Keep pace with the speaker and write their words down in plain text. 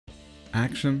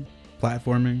action,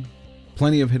 platforming,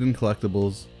 plenty of hidden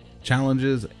collectibles,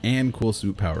 challenges, and cool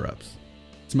suit power-ups.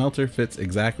 Smelter fits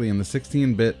exactly in the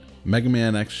 16-bit Mega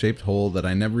Man X shaped hole that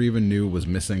I never even knew was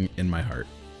missing in my heart.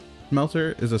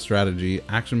 Smelter is a strategy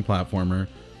action platformer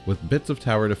with bits of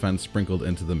tower defense sprinkled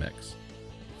into the mix.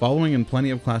 Following in plenty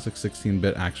of classic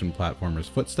 16-bit action platformers'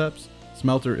 footsteps,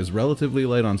 Smelter is relatively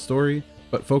light on story,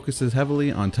 but focuses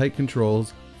heavily on tight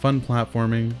controls, fun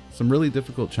platforming, some really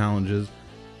difficult challenges,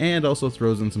 and also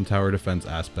throws in some tower defense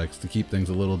aspects to keep things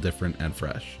a little different and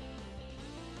fresh.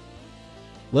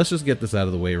 Let's just get this out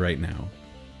of the way right now.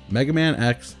 Mega Man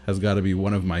X has got to be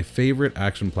one of my favorite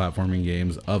action platforming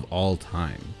games of all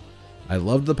time. I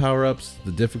loved the power-ups,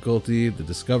 the difficulty, the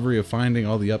discovery of finding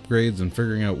all the upgrades and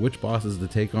figuring out which bosses to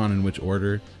take on in which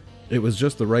order. It was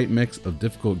just the right mix of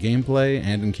difficult gameplay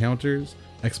and encounters,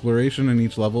 exploration in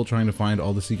each level trying to find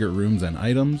all the secret rooms and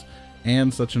items,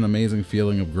 and such an amazing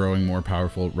feeling of growing more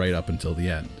powerful right up until the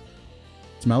end.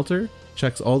 Smelter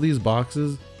checks all these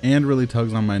boxes and really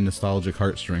tugs on my nostalgic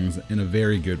heartstrings in a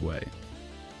very good way.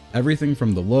 Everything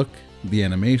from the look, the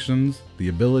animations, the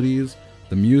abilities,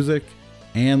 the music,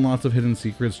 and lots of hidden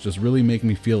secrets just really make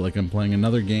me feel like I'm playing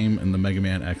another game in the Mega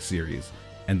Man X series,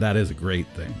 and that is a great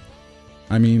thing.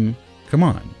 I mean, come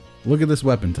on, look at this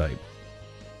weapon type.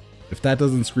 If that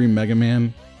doesn't scream Mega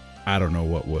Man, I don't know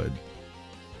what would.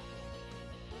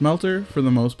 Smelter, for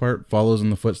the most part, follows in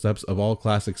the footsteps of all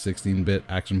classic 16-bit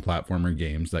action platformer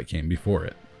games that came before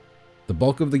it. The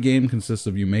bulk of the game consists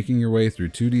of you making your way through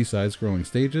 2D side-scrolling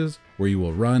stages where you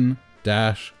will run,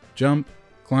 dash, jump,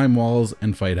 climb walls,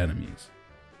 and fight enemies.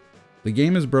 The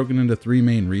game is broken into 3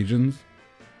 main regions,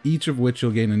 each of which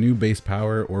you'll gain a new base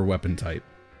power or weapon type.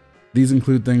 These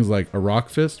include things like a rock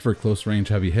fist for close-range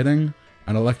heavy hitting,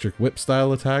 an electric whip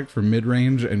style attack for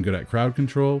mid-range and good at crowd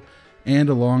control, and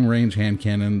a long-range hand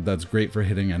cannon that's great for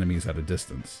hitting enemies at a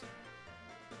distance.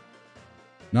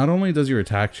 Not only does your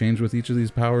attack change with each of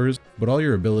these powers, but all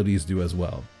your abilities do as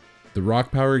well. The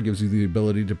rock power gives you the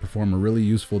ability to perform a really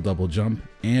useful double jump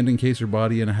and encase your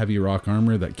body in a heavy rock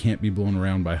armor that can't be blown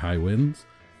around by high winds.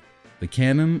 The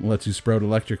cannon lets you sprout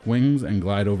electric wings and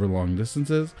glide over long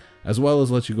distances, as well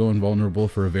as lets you go invulnerable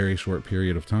for a very short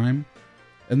period of time.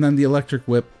 And then the electric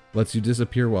whip lets you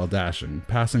disappear while dashing,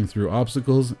 passing through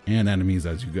obstacles and enemies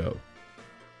as you go.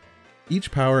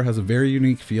 Each power has a very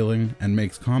unique feeling and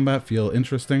makes combat feel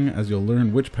interesting as you'll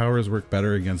learn which powers work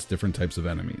better against different types of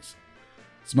enemies.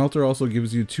 Smelter also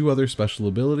gives you 2 other special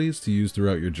abilities to use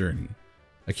throughout your journey.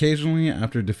 Occasionally,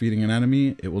 after defeating an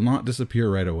enemy, it will not disappear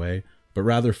right away, but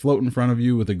rather float in front of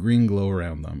you with a green glow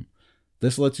around them.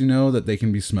 This lets you know that they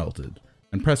can be smelted,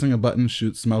 and pressing a button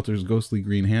shoots Smelter's ghostly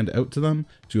green hand out to them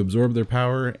to absorb their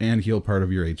power and heal part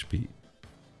of your HP.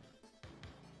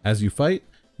 As you fight,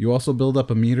 you also build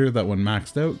up a meter that when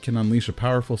maxed out can unleash a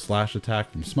powerful slash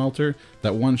attack from Smelter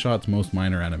that one-shots most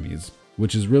minor enemies,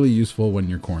 which is really useful when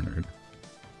you're cornered.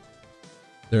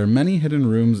 There are many hidden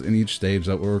rooms in each stage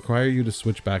that will require you to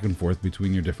switch back and forth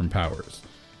between your different powers.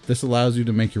 This allows you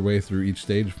to make your way through each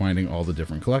stage finding all the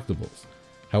different collectibles.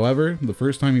 However, the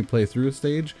first time you play through a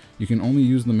stage, you can only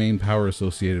use the main power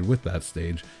associated with that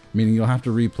stage, meaning you'll have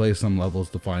to replay some levels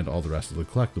to find all the rest of the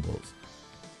collectibles.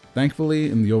 Thankfully,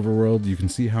 in the overworld, you can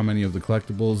see how many of the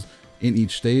collectibles in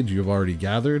each stage you've already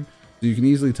gathered, so you can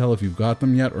easily tell if you've got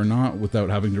them yet or not without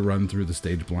having to run through the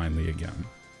stage blindly again.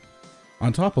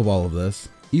 On top of all of this,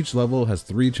 each level has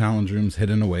 3 challenge rooms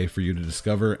hidden away for you to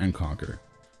discover and conquer.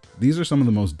 These are some of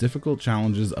the most difficult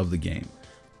challenges of the game,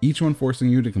 each one forcing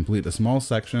you to complete a small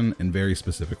section in very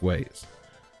specific ways.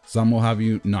 Some will have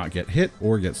you not get hit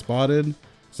or get spotted,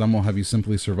 some will have you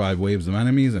simply survive waves of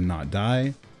enemies and not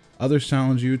die, others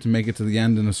challenge you to make it to the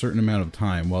end in a certain amount of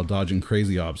time while dodging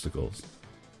crazy obstacles.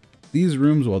 These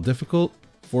rooms, while difficult,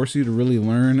 force you to really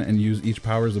learn and use each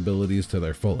power's abilities to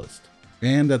their fullest.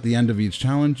 And at the end of each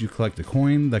challenge, you collect a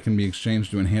coin that can be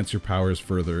exchanged to enhance your powers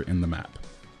further in the map.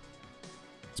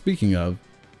 Speaking of,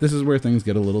 this is where things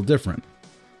get a little different.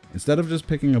 Instead of just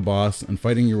picking a boss and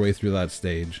fighting your way through that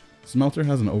stage, Smelter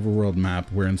has an overworld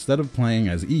map where instead of playing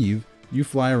as Eve, you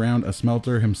fly around a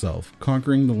Smelter himself,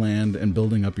 conquering the land and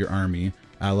building up your army,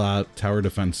 a la tower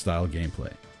defense style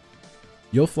gameplay.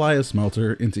 You'll fly a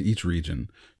Smelter into each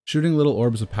region, shooting little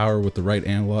orbs of power with the right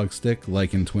analog stick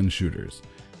like in twin shooters.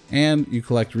 And you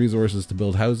collect resources to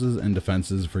build houses and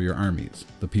defenses for your armies,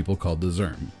 the people called the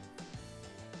Zerm.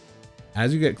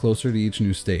 As you get closer to each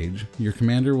new stage, your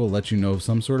commander will let you know of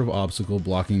some sort of obstacle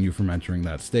blocking you from entering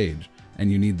that stage, and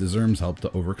you need the Zerm's help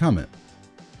to overcome it.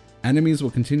 Enemies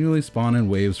will continually spawn in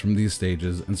waves from these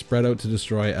stages and spread out to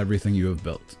destroy everything you have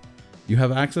built. You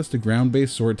have access to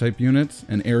ground-based sword type units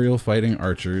and aerial fighting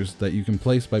archers that you can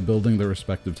place by building their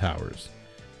respective towers.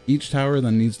 Each tower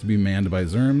then needs to be manned by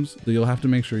Zerms, so you'll have to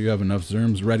make sure you have enough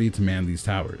Zerms ready to man these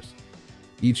towers.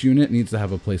 Each unit needs to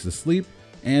have a place to sleep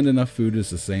and enough food to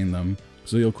sustain them,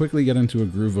 so you'll quickly get into a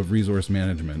groove of resource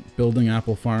management, building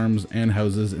apple farms and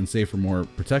houses in safer, more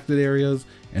protected areas,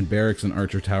 and barracks and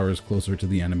archer towers closer to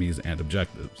the enemies and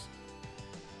objectives.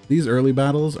 These early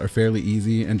battles are fairly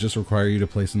easy and just require you to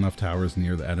place enough towers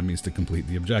near the enemies to complete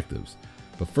the objectives.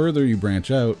 But further you branch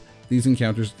out, these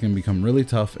encounters can become really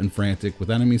tough and frantic,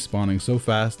 with enemies spawning so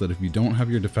fast that if you don't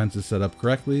have your defenses set up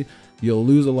correctly, you'll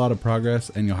lose a lot of progress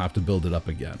and you'll have to build it up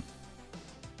again.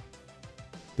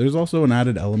 There's also an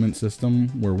added element system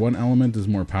where one element is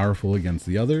more powerful against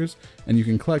the others, and you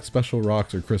can collect special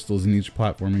rocks or crystals in each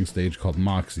platforming stage called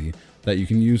Moxie that you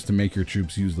can use to make your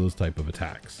troops use those type of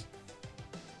attacks.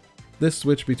 This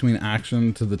switch between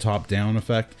action to the top-down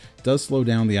effect does slow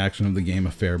down the action of the game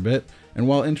a fair bit, and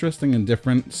while interesting and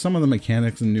different, some of the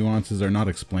mechanics and nuances are not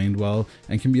explained well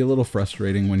and can be a little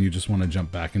frustrating when you just want to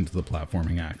jump back into the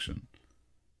platforming action.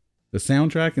 The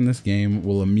soundtrack in this game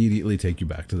will immediately take you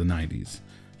back to the 90s.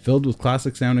 Filled with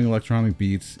classic sounding electronic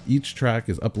beats, each track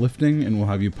is uplifting and will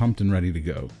have you pumped and ready to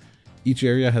go. Each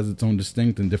area has its own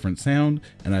distinct and different sound,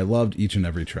 and I loved each and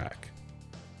every track.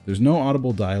 There's no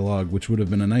audible dialogue, which would have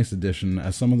been a nice addition,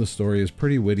 as some of the story is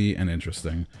pretty witty and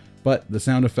interesting, but the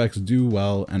sound effects do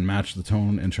well and match the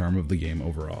tone and charm of the game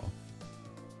overall.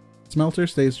 Smelter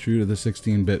stays true to the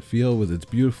 16-bit feel with its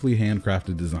beautifully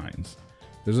handcrafted designs.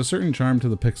 There's a certain charm to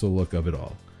the pixel look of it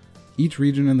all. Each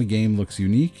region in the game looks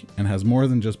unique and has more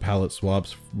than just palette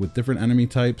swaps, with different enemy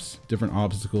types, different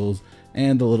obstacles,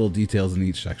 and the little details in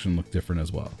each section look different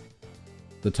as well.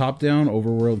 The top-down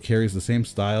overworld carries the same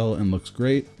style and looks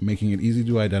great, making it easy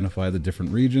to identify the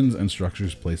different regions and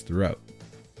structures placed throughout.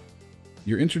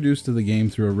 You're introduced to the game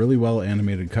through a really well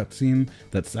animated cutscene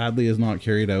that sadly is not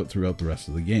carried out throughout the rest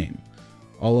of the game.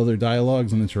 All other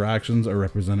dialogues and interactions are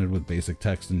represented with basic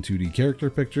text and 2D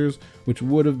character pictures, which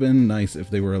would have been nice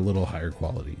if they were a little higher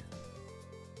quality.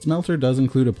 Smelter does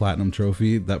include a platinum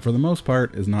trophy that for the most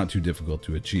part is not too difficult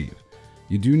to achieve.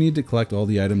 You do need to collect all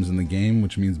the items in the game,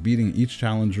 which means beating each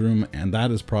challenge room, and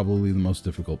that is probably the most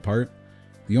difficult part.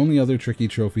 The only other tricky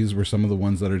trophies were some of the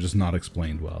ones that are just not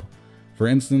explained well. For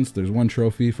instance, there's one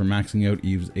trophy for maxing out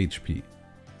Eve's HP.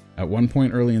 At one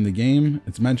point early in the game,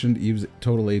 it's mentioned Eve's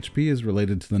total HP is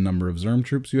related to the number of Zerm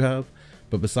troops you have,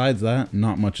 but besides that,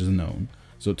 not much is known.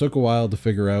 So it took a while to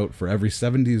figure out for every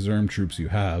 70 Zerm troops you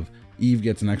have, Eve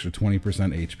gets an extra 20%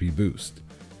 HP boost.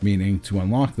 Meaning, to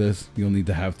unlock this, you'll need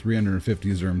to have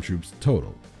 350 Zerm troops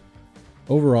total.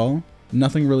 Overall,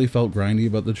 nothing really felt grindy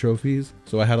about the trophies,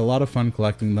 so I had a lot of fun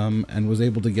collecting them and was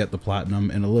able to get the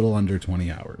platinum in a little under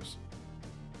 20 hours.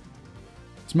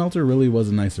 Smelter really was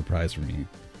a nice surprise for me.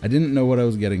 I didn't know what I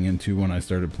was getting into when I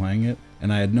started playing it,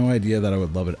 and I had no idea that I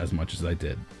would love it as much as I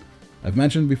did. I've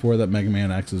mentioned before that Mega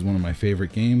Man X is one of my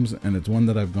favorite games, and it's one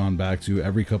that I've gone back to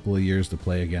every couple of years to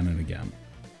play again and again.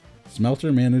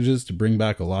 Smelter manages to bring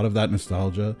back a lot of that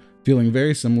nostalgia, feeling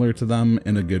very similar to them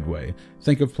in a good way.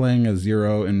 Think of playing as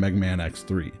Zero in Mega Man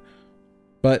X3.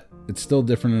 But it's still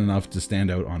different enough to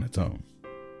stand out on its own.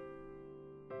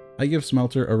 I give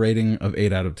Smelter a rating of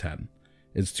 8 out of 10.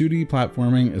 Its 2D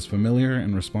platforming is familiar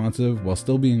and responsive while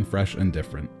still being fresh and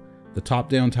different. The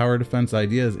top-down tower defense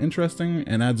idea is interesting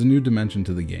and adds a new dimension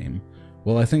to the game.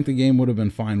 While I think the game would have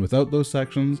been fine without those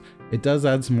sections, it does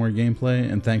add some more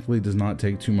gameplay and thankfully does not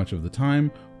take too much of the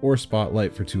time or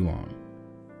spotlight for too long.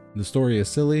 The story is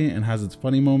silly and has its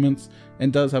funny moments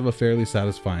and does have a fairly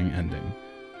satisfying ending.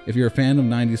 If you're a fan of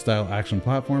 90s style action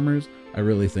platformers, I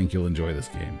really think you'll enjoy this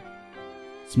game.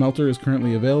 Smelter is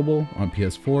currently available on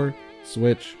PS4,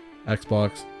 Switch,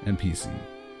 Xbox, and PC.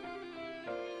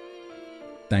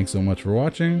 Thanks so much for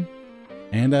watching,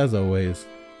 and as always,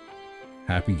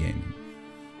 happy gaming.